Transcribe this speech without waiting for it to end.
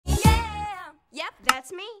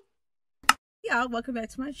That's me. Y'all, welcome back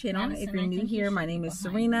to my channel. If you're new here, my name is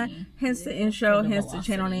Serena, hence the intro, hence the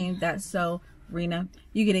channel name. That's so Rena.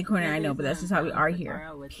 You get a corner, I know, but that's just how we are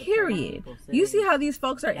here. Period. You see how these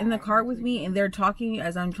folks are in the car with me and they're talking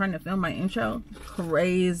as I'm trying to film my intro?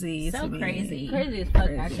 Crazy. So crazy. Crazy as fuck.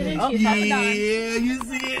 Crazy. Oh, Yeah, you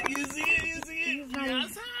see it. You see it. You see it.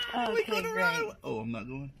 Yes. Okay, We gonna great. ride. Oh, I'm not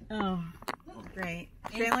going. Oh, great.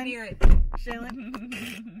 Shaylin?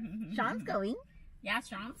 Sean's going. Yeah,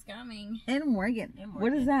 Sean's coming. And Morgan.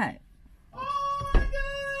 What is that? Oh my God.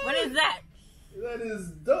 What is that? That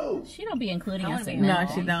is dope. She don't be including us in No,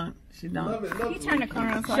 that. she don't. She don't. Love it. Love You turn the car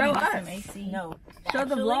on so Show I can us. get some AC. No. Show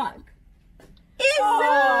the vlog.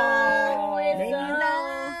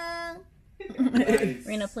 Nice.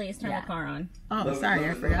 Rena, please turn the car on. Oh, sorry,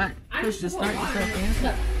 I forgot. Push the start so fast.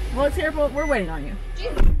 Well, it's here, we're waiting on you.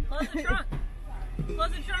 Close the trunk.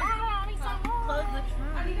 Close the trunk. Close the trunk.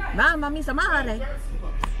 Mama, mi samare.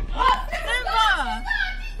 Simba!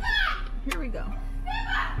 Here we go.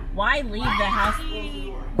 Why leave the house? Not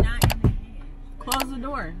in the head. Close the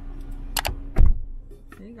door.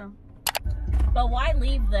 There you go. But why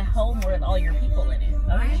leave the home with all your people in it?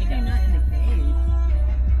 Oh, here she goes. Not in the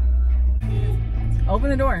cage. Open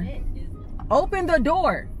the door. Open the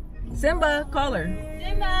door. Simba, call her.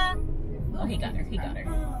 Simba! Oh, he got her. He got her.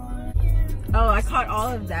 Oh, I caught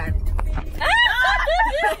all of that.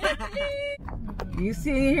 You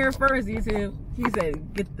see it here first, YouTube. He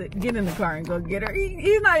said, get in the car and go get her.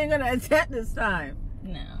 He's not even gonna attempt this time.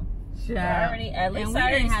 No. Child. At least And we I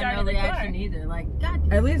already didn't have started no the reaction car. either. Like,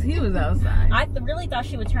 God. At least he was outside. I really thought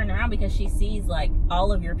she would turn around because she sees like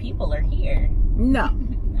all of your people are here. No,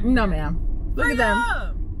 ma'am. Look at them.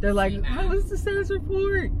 Up. They're like, oh, what's the status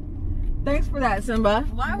report? Thanks for that, Simba.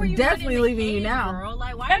 Why were you definitely not in the leaving you cage, now? Girl?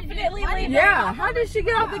 Like, why Definitely did leaving. Yeah, how did she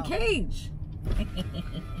get out the cage?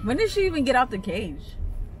 When did she even get out the cage?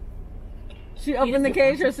 She opened the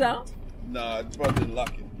cage herself? Nah, it's probably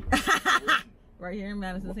lock it. Right here in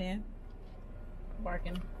Madison's hand.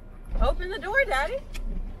 Barking. Open the door, Daddy.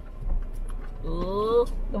 Ooh.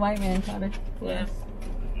 The white man caught her. Yeah.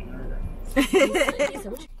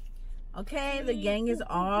 Okay, the gang is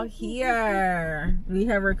all here. We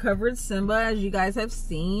have recovered Simba, as you guys have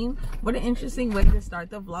seen. What an interesting way to start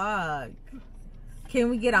the vlog. Can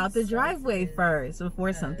we get out the driveway first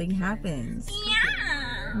before something happens?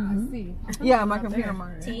 Yeah, my computer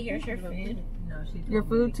monitor. T, here's your food. Your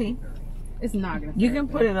food, T. It's not gonna. You can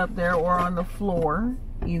put it up there or on the floor.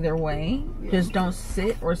 Either way. Just don't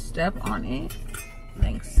sit or step on it.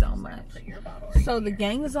 Thanks so much. So the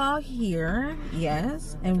gang is all here.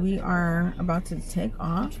 Yes. And we are about to take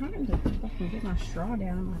off. I'm trying to fucking get my straw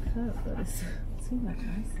down in my cup, but it's too much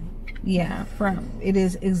icing. Yeah, it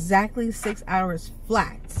is exactly 6 hours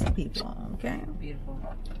flat, people. Okay. Beautiful.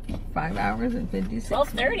 5 hours and 56.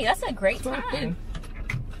 12:30. That's a great time.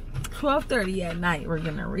 12:30 at night. We're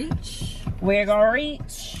gonna reach. We're gonna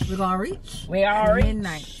reach. We're gonna reach. We are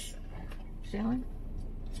midnight. Shailen?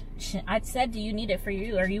 I said, do you need it for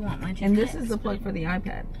you or you want my And this is the plug for the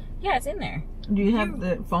iPad. Yeah, it's in there. Do you have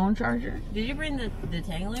the phone charger? Did you bring the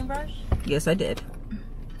detangling brush? Yes, I did.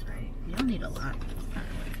 Right. You don't need a lot.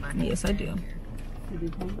 Yes, I do.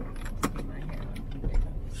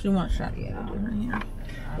 She wants shot. Yeah, do her hair.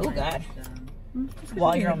 Oh God.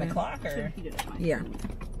 While you're on the clock, or Yeah.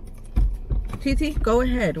 TT, go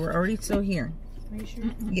ahead. We're already still here. Are you sure?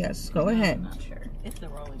 Yes, go ahead. I'm not sure. It's the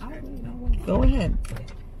rolling track. Go ahead.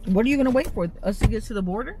 What are you gonna wait for? Us to get to the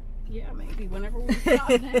border? Yeah, maybe whenever we stop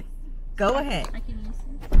next. Go ahead. I can use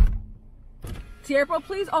it. Tierpo,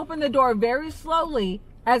 please open the door very slowly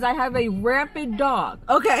as I have a rapid dog.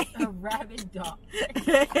 Okay. A rabid dog.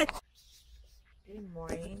 Good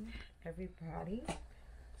morning, everybody.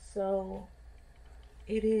 So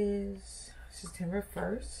it is September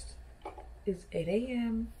 1st. It's 8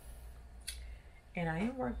 a.m. and I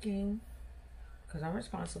am working because I'm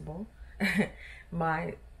responsible.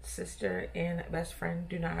 My sister and best friend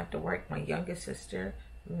do not have to work. My youngest sister,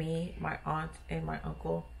 me, my aunt, and my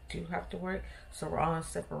uncle do have to work. So we're all in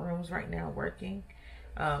separate rooms right now working.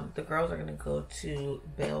 The girls are going to go to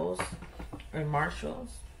Bell's and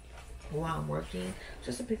Marshall's while I'm working,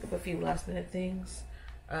 just to pick up a few last minute things.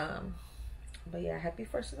 But yeah, happy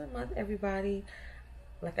 1st of the month, everybody.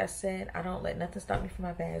 Like I said, I don't let nothing stop me from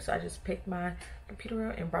my bag, so I just picked my computer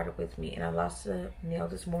up and brought it with me. And I lost a nail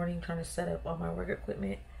this morning trying to set up all my work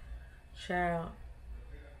equipment. Child,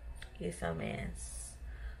 it's a mess.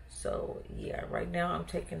 So yeah, right now I'm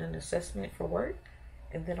taking an assessment for work,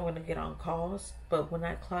 and then I'm gonna get on calls. But when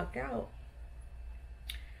I clock out,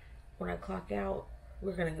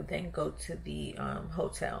 we're gonna then go to the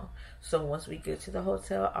hotel. So once we get to the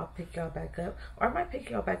hotel, I'll pick y'all back up, or I might pick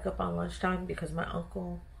y'all back up on lunchtime because my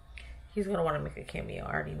uncle, he's gonna want to make a cameo.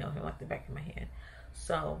 I already know him like the back of my hand.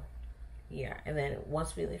 So yeah, and then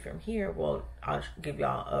once we leave from here, I'll give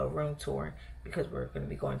y'all a room tour because we're gonna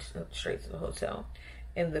be going straight to the hotel.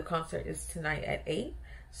 And the concert is tonight at 8.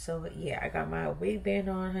 So yeah, I got my wig band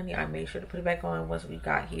on, honey. I made sure to put it back on once we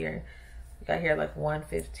got here. We got here like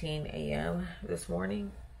 1:15 a.m. this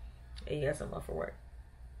morning. And yes, I'm up for work.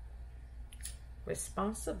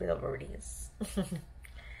 Responsibilities.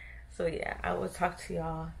 So yeah, I will talk to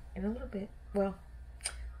y'all in a little bit. Well,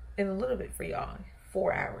 in a little bit for y'all.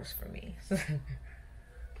 4 hours for me.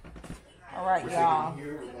 All right, y'all.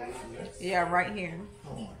 Yeah, right here.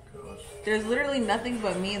 Oh my gosh. There's literally nothing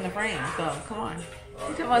but me in the frame. So come on. You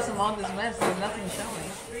talking about some all this mess? There's nothing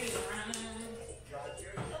showing.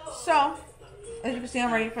 So, as you can see,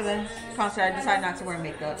 I'm ready for the concert. I decided not to wear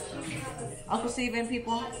makeup. Uncle Steven,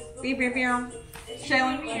 people. Beep, beep, beep.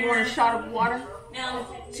 Shaylin, you want a shot of water? No.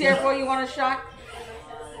 Tierra boy, you want a shot?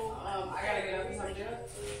 I gotta get up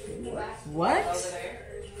and something. What?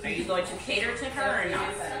 Are you going to cater to her or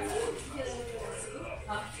not?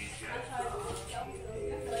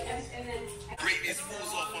 Break these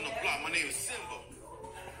fools off on the block. My name is Simba.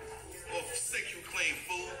 Off sexual claim,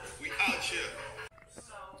 fool. We out here.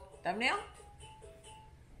 Thumbnail?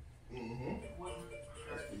 Mm-hmm.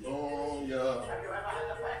 Long, yeah.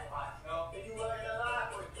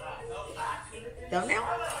 Thumbnail?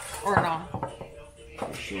 Or no?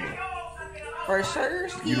 Sure. For sugar?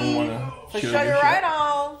 You don't want to. For sugar right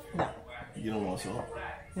on. No. You don't want some.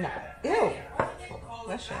 No. Ew.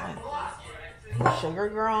 That's Shaylin. Sugar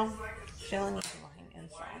girl. Shaylin needs wine and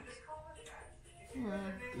salt.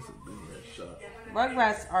 This is a big shot.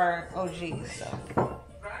 Rugrats are OGs, so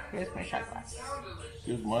here's my shot glass.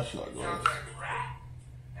 Here's my shot glass.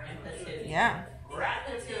 Yeah.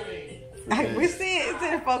 We see it. It's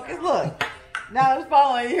in focus. Look. Now it's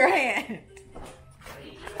following your hand.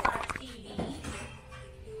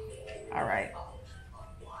 All right.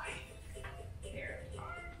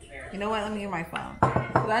 You know what? Let me get my phone.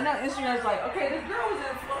 Because I know Instagram's like, okay, this girl was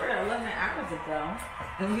in Florida 11 hours ago.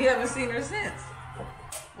 And we haven't seen her since.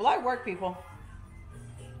 Well, I work, people.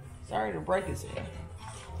 Sorry to break it to you.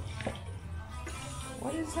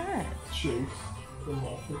 What is that? Chase. Come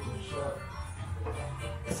on, put your shot.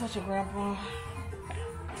 Such a grandpa.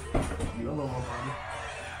 You don't know my body.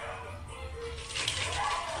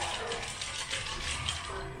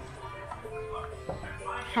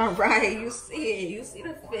 All right, you see it. You see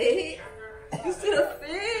the fit. You see the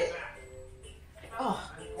fit. Oh,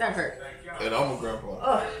 that hurt. And I'm a grandpa.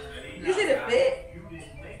 Oh, you see the fit?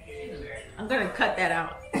 I'm gonna cut that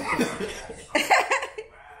out.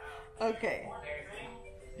 Okay.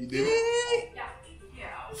 You did it?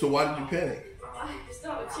 So why did you panic? I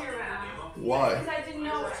still have a tear right now. Why? Because I didn't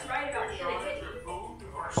know what's right about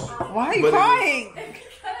hitting. Why are you crying?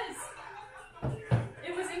 Because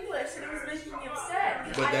it was English and it was making me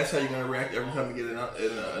upset. But that's how you're gonna react every time you get No,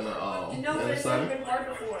 in but an it's never assignment? been hard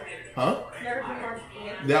before. Huh? Never been hard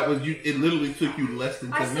before. That was you. It literally took you less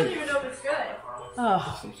than I 10 still don't minutes. even know if it's good.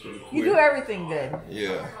 Oh, Some sort of you queer- do everything good.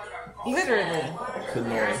 Yeah. Literally. It's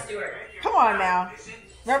annoying. Stuart. Come on now.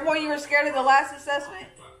 Remember when you were scared of the last assessment?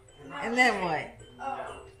 And then what?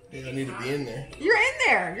 Yeah, I need to be in there. You're in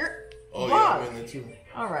there. You're. Oh Wow. yeah, I'm in there too.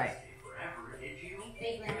 All right.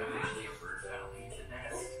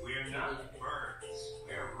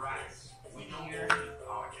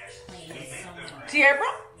 Tierra?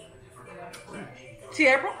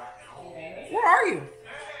 Tierra? Where are you?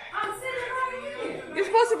 I'm sitting right here. You're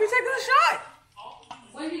supposed to be taking a shot.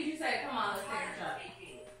 When did you say, come on, let's take a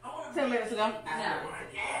shot? 10 minutes ago. No.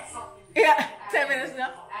 Yeah, 10 minutes ago.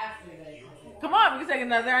 After that. Come on, we can take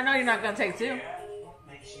another. I know you're not going to take 2.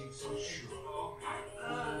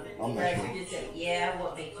 I'm not sure. You said, yeah,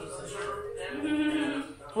 what makes you so sure?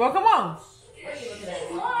 Well, come on.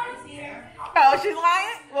 What? Oh, she's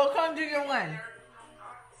lying? Well, come do your one.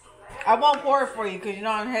 I won't pour it for you because you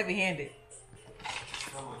know I'm heavy-handed.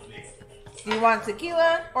 Do you want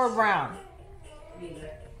tequila or brown?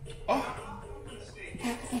 Oh.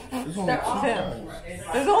 There's only 2 kinds.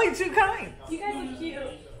 There's only 2 kinds. You guys look cute.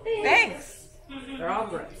 Thanks. They're all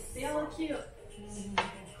gross. They all look cute.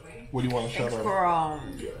 What do you want to shout Thanks out?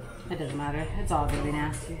 for It doesn't matter. It's all really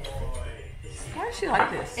nasty. Why is she like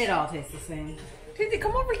this? It all tastes the same. Titi,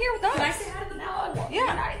 come over here with us. Can I say hi to the vlog?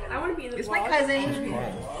 Yeah. I want to be in the It's vlog. my cousin.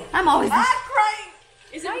 I'm always. I'm crying.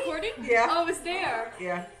 Is it recording? Yeah. Oh, it's there.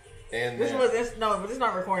 Yeah. And This then, was this. No, but this is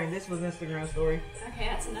not recording. This was Instagram story. Okay,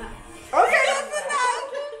 that's enough. Okay, that's enough.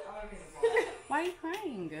 Why Why are you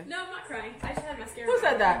crying? No, I'm not crying. I just had mascara. Who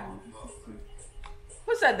said that?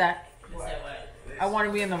 Who said that? I want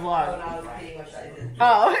to be in the vlog.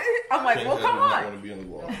 Oh, I'm like, well, come on.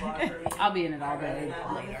 I'll be in it all day.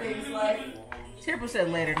 Tirpa said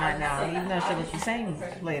later, not now. Even though she was saying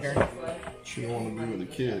later. She don't want to be with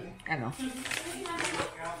a kid. I know.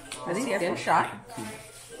 Is he here for a shot?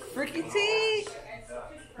 Freaky tea.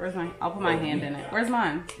 Where's mine? I'll put my hand in it. Where's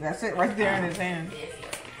mine? That's it, right there in his hand.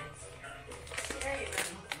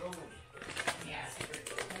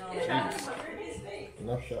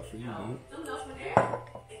 Enough shot for you, dude.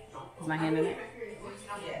 Is my hand in it?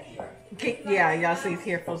 Yeah, y'all see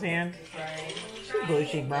Tearful's hand? She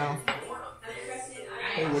bougie, bro.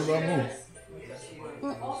 Hey, what about me?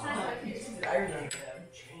 I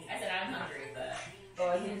said I'm hungry,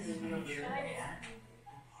 but.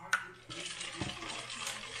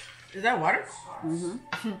 Is that water?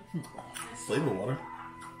 Mm-hmm. Flavor water.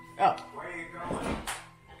 Oh.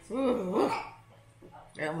 Ooh.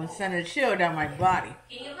 That one sent a chill down my body.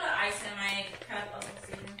 Can you put ice in my cup of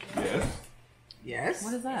season? Yes. Yes.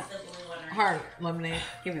 What is that? The blue one. Right? Hard lemonade.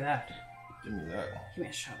 Give me that. Give me that. Give me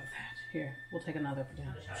a shot of that. Here, we'll take another for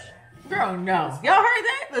dinner. Girl, no. Y'all heard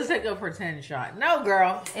that? Let's take a pretend shot. No,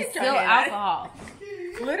 girl. It's Get your still hand out. alcohol.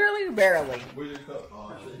 Literally, barely. Where's your cup?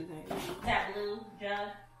 That blue jug.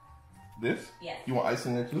 This? Yes. You want ice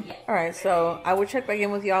in there too? Yes. All right, so I will check back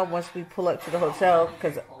in with y'all once we pull up to the hotel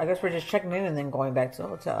because I guess we're just checking in and then going back to the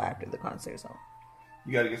hotel after the concert. So,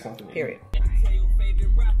 You gotta get something to eat. period.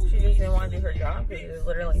 She just didn't want to do her job because there's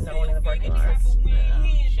literally no one in the parking lot.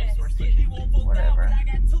 Shifts were switching. Whatever.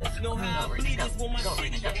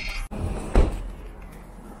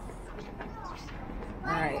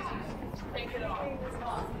 All right.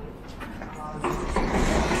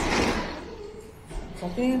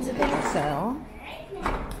 Something into the hotel.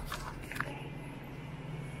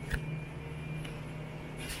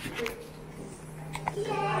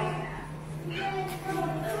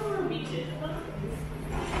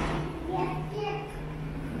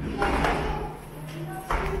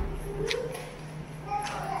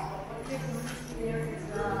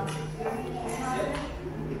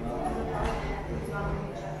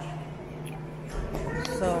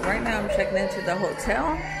 So right now I'm checking into the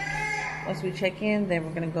hotel. Once we check in, then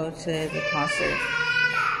we're gonna go to the concert.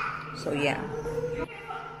 So yeah.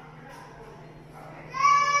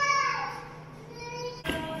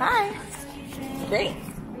 Hi. Great.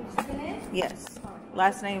 Yes.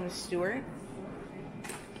 Last name is Stewart.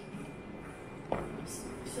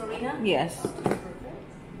 Serena? Yes.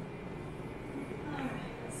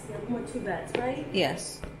 More 2 beds, right?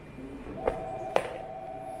 Yes.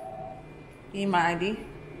 Need my ID?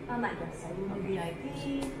 On that yes, I will do the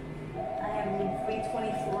ID. I have room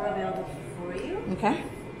 324 available for you. Okay.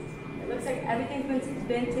 It looks like everything's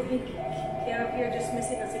been taken care of here, just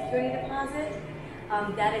missing a security deposit.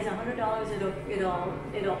 That is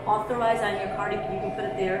 $100. It'll authorize on your card. You can put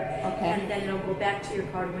it there. Okay. And then it'll go back to your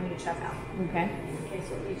card when you check out. Okay. Okay,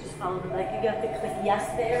 so you just follow the you have to click yes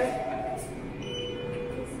there.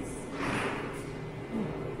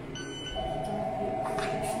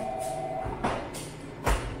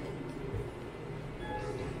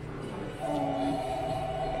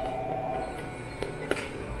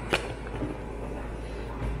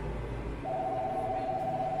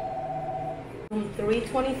 Room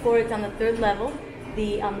 324, it's on the 3rd level.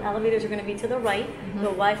 The elevators are going to be to the right. The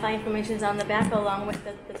Wi-Fi information is on the back, along with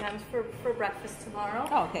the times for breakfast tomorrow.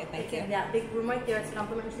 Oh, okay, thank It's you. in that big room right there. It's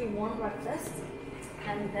complimentary warm breakfast.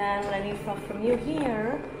 And then what I need from you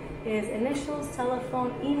here is initials,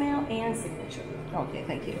 telephone, email, and signature. Okay,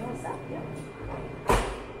 thank you. What's that? Yep.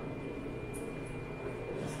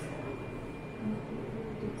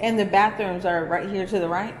 And the bathrooms are right here to the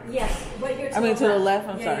right? Yes, right here. I mean, to the left,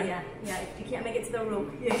 I'm sorry. Yeah. You can't make it to the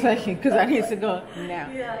room. Yeah. Thank you, because I need to go now.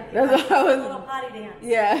 Yeah. That's what I A little was. potty dance.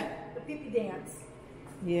 Yeah. The pee-pee dance.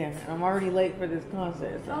 Yeah, I'm already late for this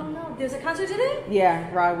concert. Oh So. no, there's a concert today?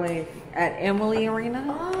 Yeah, Rod Wave at Amalie Arena.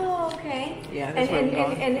 Oh, okay. Yeah, that's where we're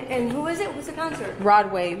going. And who is it? Who's the concert?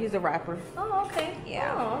 Rod Wave, he's a rapper. Oh, okay.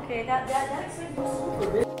 Yeah. Oh, okay. That's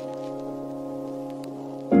super.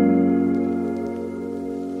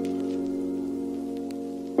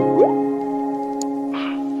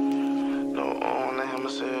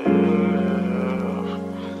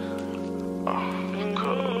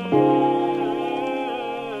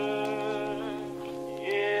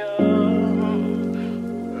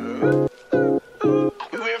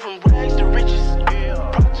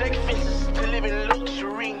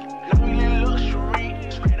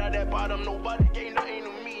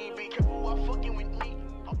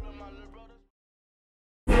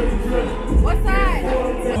 What's that?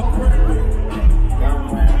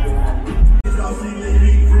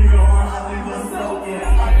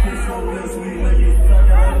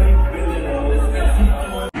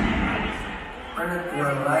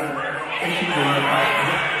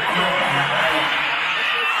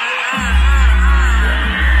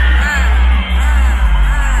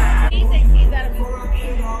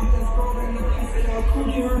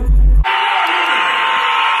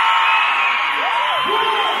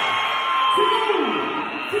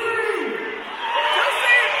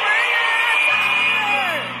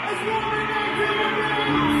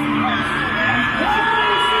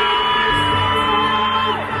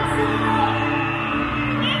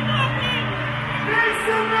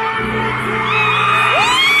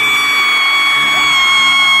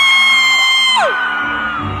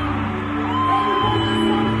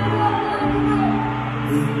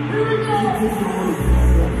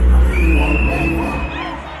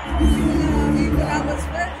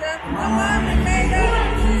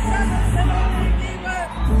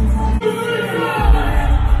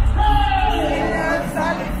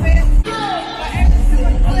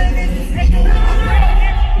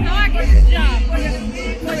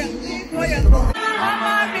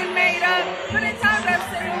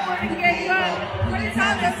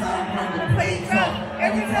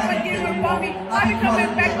 Every time I give it for me, I be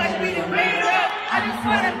coming back like we done made up. I just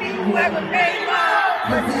wanna be whoever made love.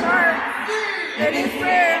 But it's hurt, and it's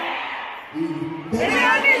rare. And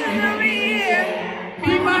y'all need to know me here.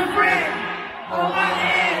 Be my friend, hold my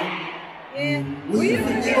hand. Yeah, we used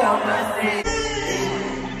to get on my stand.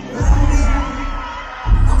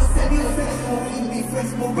 I'ma send you a flexible, you be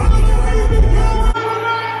flexible.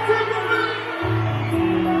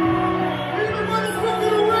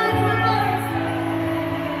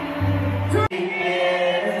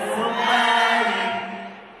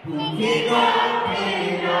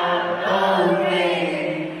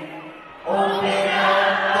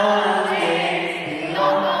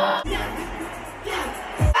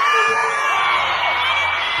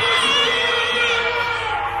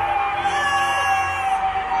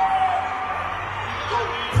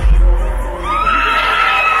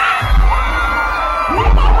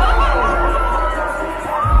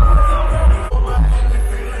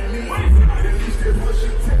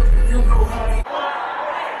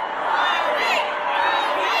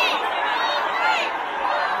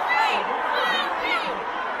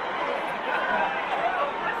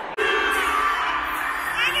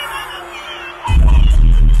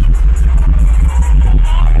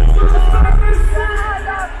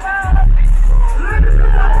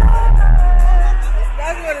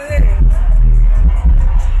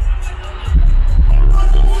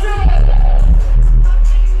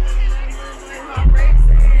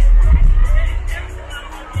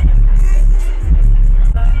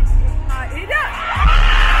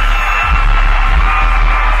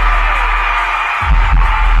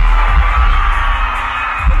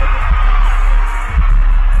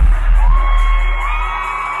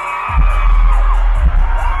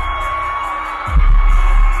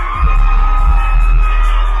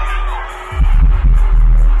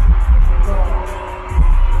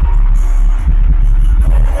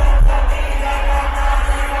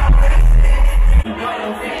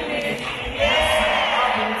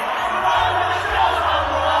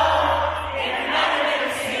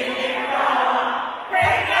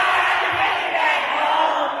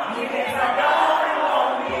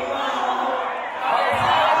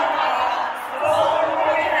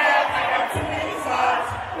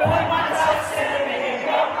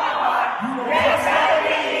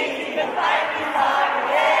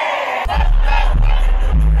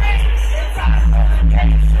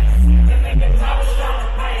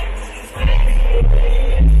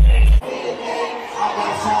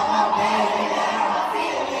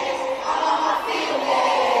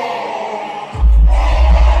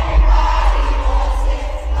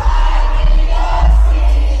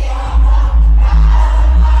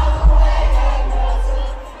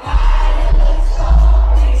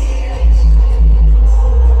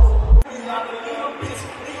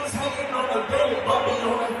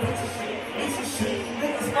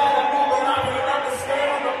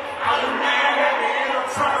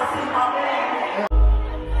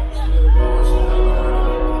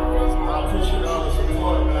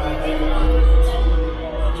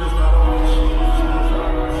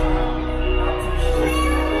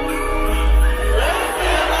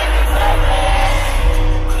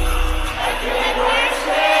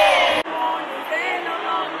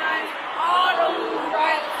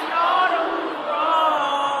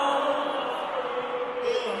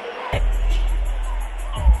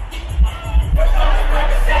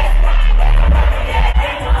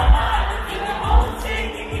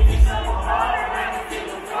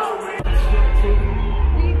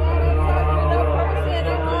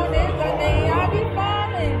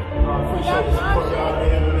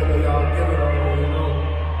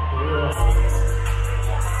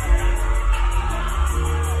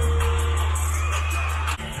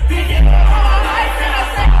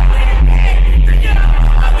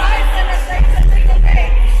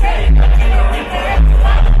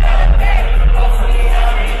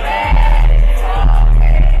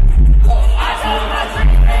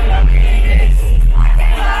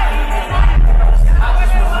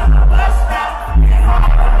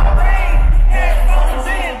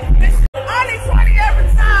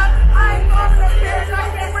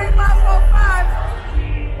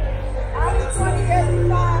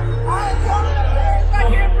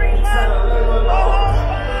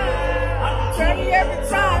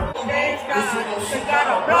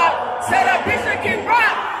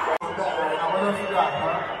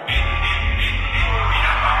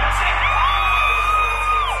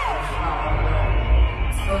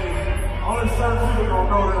 Only certain people don't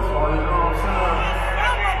know this one, you know what I'm saying?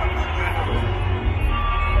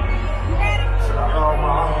 Shout out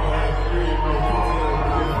my man, you know what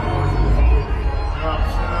I'm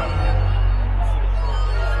saying?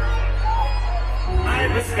 I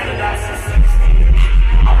ain't been scared of that since 16.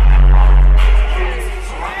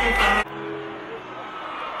 So I think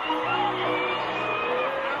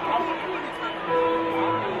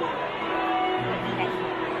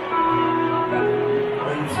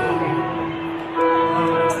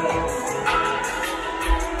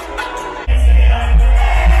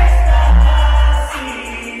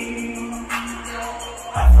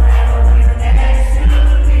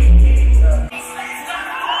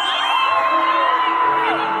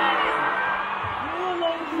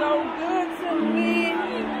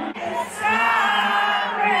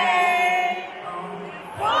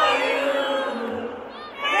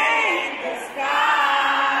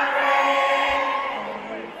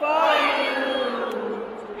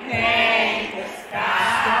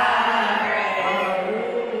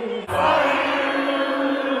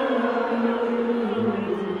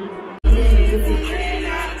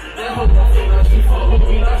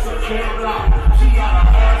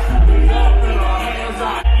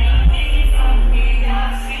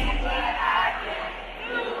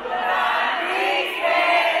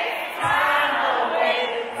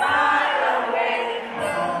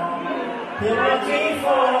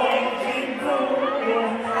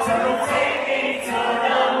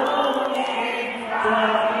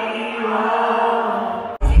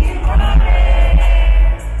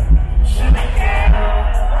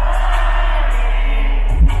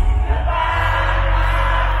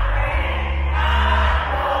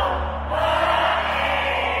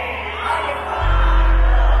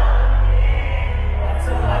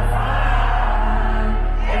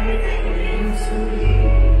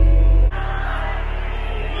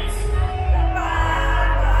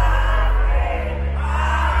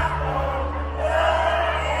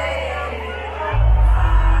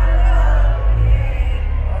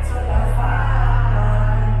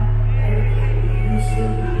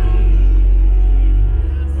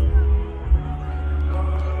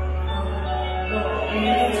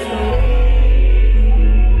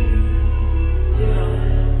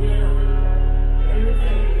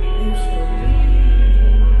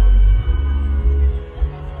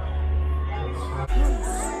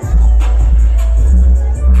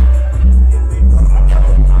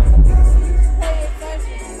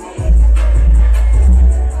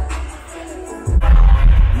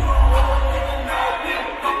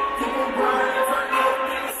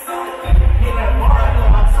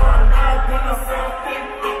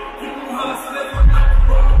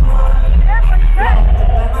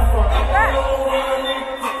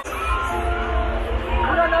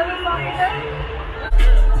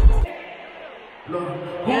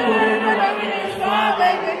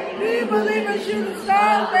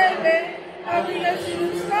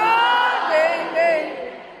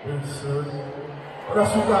what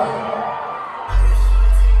else you got?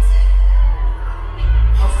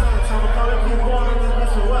 I'm saying, Tampa, keep going in this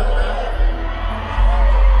mission, what, man?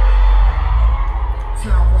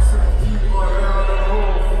 Tampa, keep going around the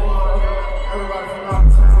whole floor. Everybody from out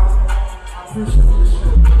of town, I appreciate this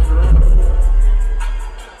shit, man.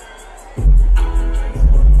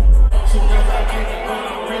 So that's how I get it going,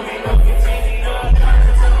 I'm really looking.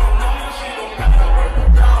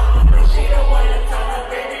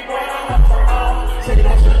 Say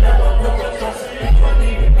that shit never put your trust in me, but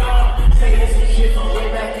leave it gone. Say this some shit from way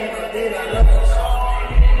back in the day that I love you.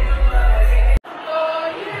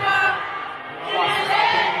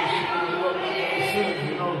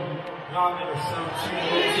 You know, y'all niggas 17,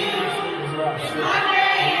 18 niggas rap shit. You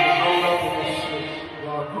know, no love in this shit.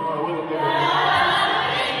 Y'all come out with a nigga.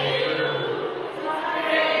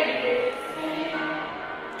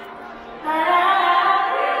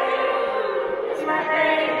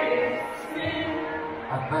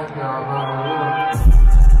 I thank y'all about the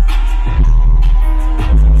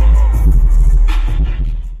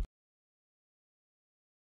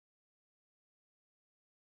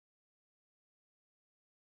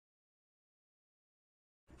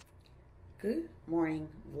Good morning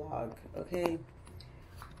vlog. Okay,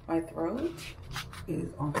 my throat is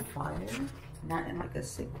on fire, not in like a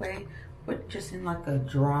sick way, but just in like a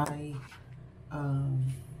dry,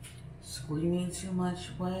 screaming too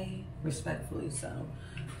much way, respectfully so.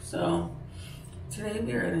 So today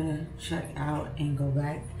we are gonna check out and go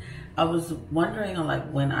back. I was wondering on like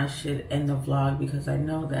when I should end the vlog because I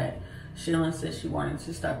know that Sheila said she wanted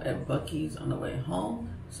to stop at Buckees on the way home,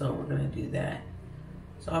 so we're gonna do that.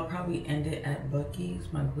 So I'll probably end it at Buckees.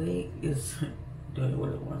 My wig is doing what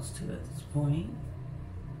it wants to at this point.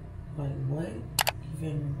 Like, what?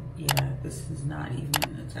 Even, yeah, this is not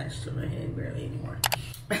even attached to my head barely anymore.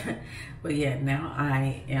 But yeah, now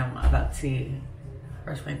I am about to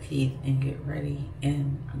brush my teeth and get ready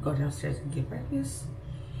and go downstairs and get breakfast.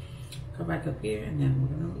 Go back up here and then we're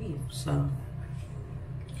gonna leave. So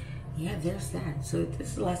yeah, there's that. So this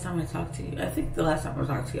is the last time I talked to you. I think the last time I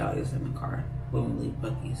talked to y'all is in the car when we leave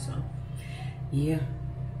Buckees. So yeah,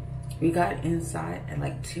 we got inside at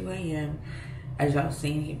like 2 a.m. As y'all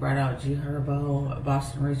seen, he brought out GHERBO,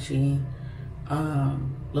 Boston Richie,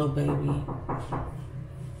 Lil Baby.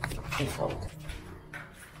 It's cold.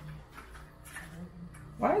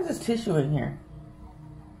 Why is this tissue in here?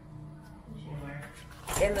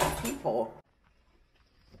 And the people.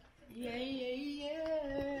 Yeah, yeah,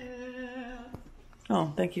 yeah.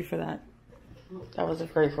 Oh, thank you for that. That was a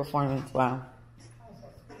great performance. Wow.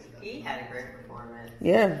 He had a great performance.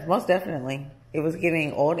 Yeah, most definitely. It was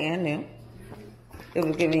giving old and new. It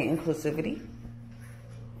was giving inclusivity.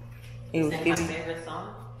 It was giving my favorite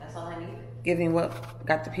song. That's all I need. Giving what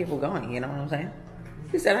got the people going. You know what I'm saying?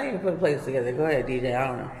 He said, "I even put plays together." Go ahead, DJ. I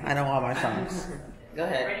don't know. I know all my songs. Go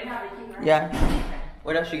ahead. Yeah.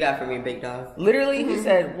 What else you got for me, big dog? Literally, he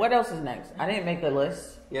said, "What else is next?" I didn't make the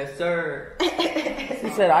list. Yes, sir. He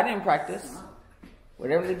said, "I didn't practice.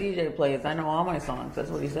 Whatever the DJ plays, I know all my songs." That's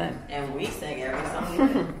what he said. And we sing every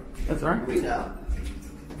song. That's right. We know.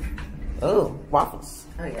 Oh, waffles.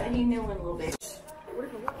 Oh yeah. And you knew in a little bit.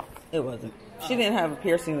 It wasn't. She didn't have a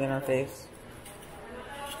piercing in her face.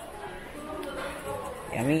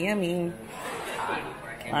 Yummy, yummy.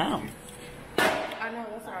 Wow. I know,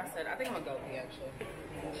 that's what I said. I think I'm gonna go pee actually.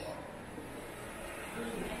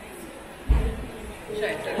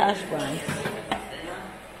 Hash browns.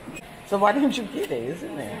 So why didn't you get it? It's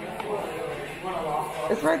in there.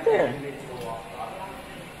 It's right there.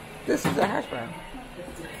 This is a hash brown.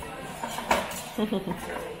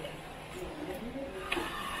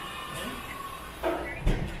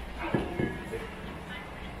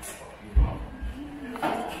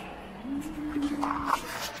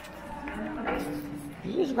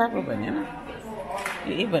 You just grab a banana?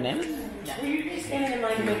 You eat bananas? Standing in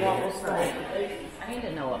line for the waffle store. I need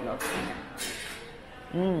to know what milk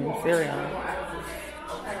Cereal.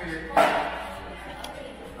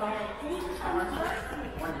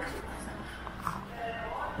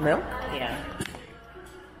 Milk? Yeah.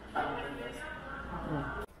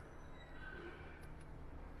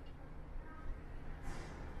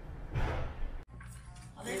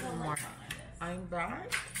 I'm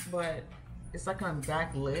back, but it's like I'm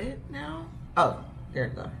backlit now. Oh, there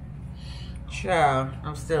you go. Ciao.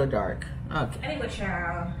 I'm still dark. Okay. Anyway,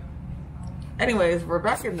 child. Anyways, we're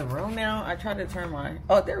back in the room now. I tried to turn my...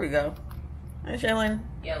 Oh, there we go. Hi, Shaylin.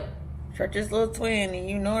 Yo. Church's little twin, and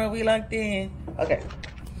you know what we like then. Okay.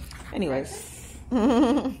 Anyways.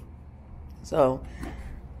 So,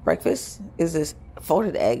 breakfast is this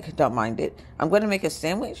folded egg. Don't mind it. I'm going to make a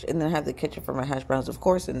sandwich, and then have the ketchup for my hash browns, of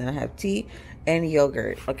course, and then I have tea and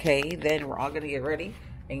yogurt. Okay? Then we're all going to get ready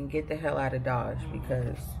and get the hell out of Dodge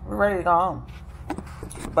because we're ready to go home.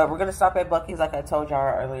 But we're going to stop at Buckees like I told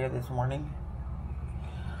y'all earlier this morning.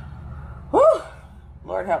 Whew.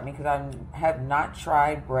 Lord help me, because I have not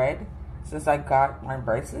tried bread since I got my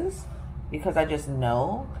braces, because I just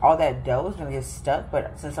know all that dough is going to get stuck.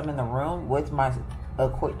 But since I'm in the room with my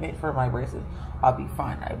equipment for my braces, I'll be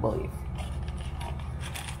fine, I believe.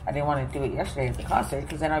 I didn't want to do it yesterday at the concert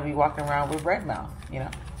because then I'd be walking around with bread mouth, you know.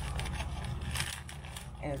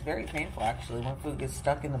 And it's very painful, actually, when food gets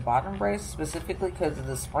stuck in the bottom brace, specifically because of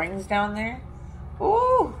the springs down there.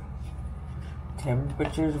 Ooh!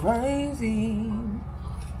 Temperatures rising.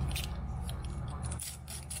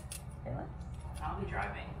 Yeah. I'll be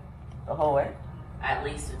driving. The whole way? At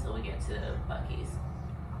least until we get to Buckees.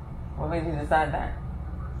 What made you decide that?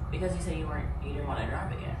 Because you said you didn't want to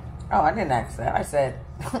drive again. Oh, I didn't ask that. I said...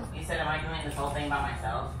 You said, am I doing this whole thing by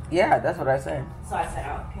myself? Yeah, that's what I said. So I said,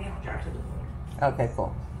 okay, I'll drive to the board. Okay,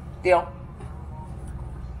 cool. Deal.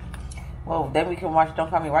 Well, then we can watch Don't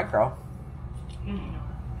Call Me White Girl.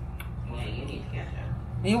 Yeah, you need to catch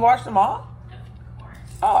up. You watched them all? Of course.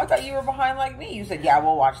 Oh, I thought you were behind like me. You said, yeah,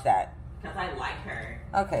 we'll watch that. Because I like her.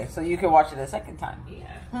 Okay, so you can watch it a second time.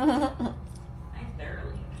 Yeah. I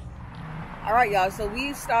thoroughly. All right, y'all. So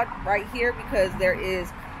we stopped right here because there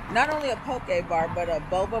is not only a poke bar, but a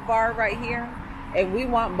boba bar right here. And we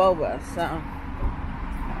want boba, so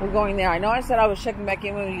we're going there. I know I said I was checking back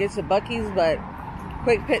in when we get to Buckees, but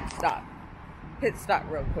quick pit stop. Pit stop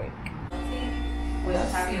real quick. We don't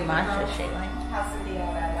see matcha, Shaylin.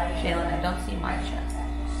 Shaylin, I don't see matcha.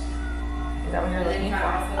 Is that what you're looking for?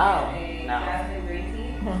 Oh, no.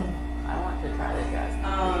 I I want to try the dress.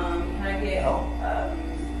 Can I get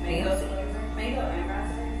mango and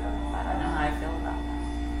raspberry? I don't know how I feel about that.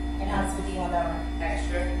 And how much do you want that one?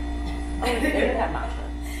 Extra. Oh, they did have matcha.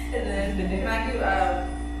 And then can I do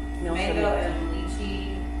mango and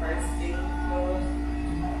lychee first thing? Oh,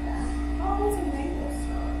 what's a mango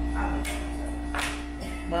stuff?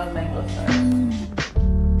 Love mango stuff.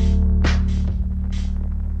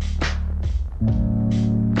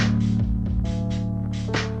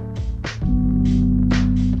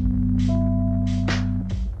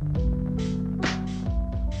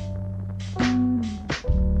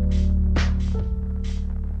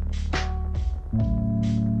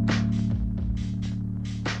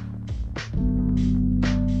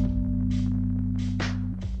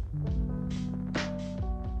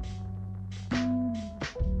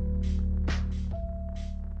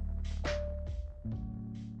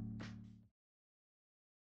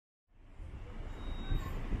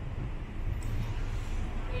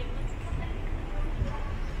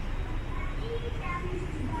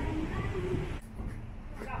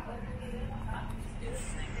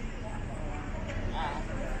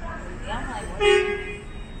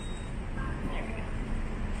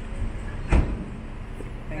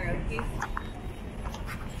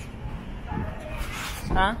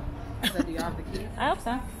 Huh? So do y'all have the keys? I hope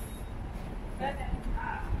so. I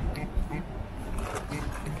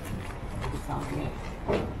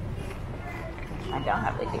don't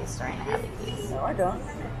have the keys. Serena have the keys. No, I don't.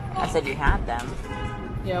 I said you had them.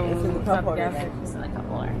 Yeah, it's in the cup holder. It's in the cup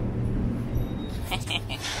holder.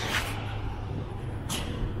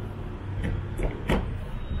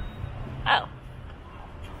 Oh.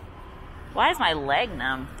 Why is my leg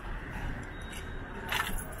numb?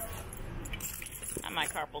 I'm my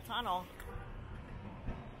carpal tunnel.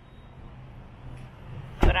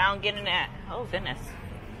 But I don't get in that. Oh, goodness.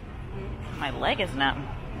 My leg is numb.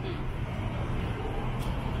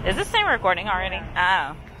 Is this thing recording already?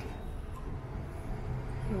 Oh.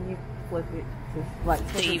 Can you flip it to like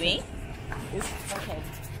TV? It's okay.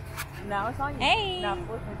 Now it's on you. Hey. Now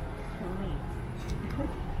flip it to me.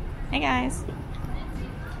 Hey, guys.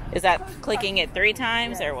 Is that clicking it 3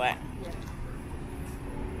 times or what?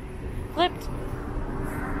 Flipped.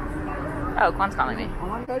 Oh, Quan's calling me. I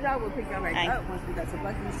want to go y'all. We'll pick y'all right Hi. up once we got to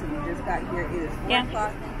Buckees. So we just got here. It is 4 Yeah.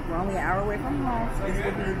 o'clock. We're only an hour away from home. So this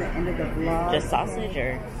will be the end of the vlog. Just sausage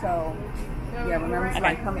or? So, yeah, remember to Okay,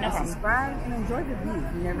 like, comment, no and problem. subscribe, and enjoy the view.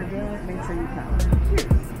 If you never did, make sure you come.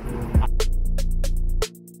 Cheers.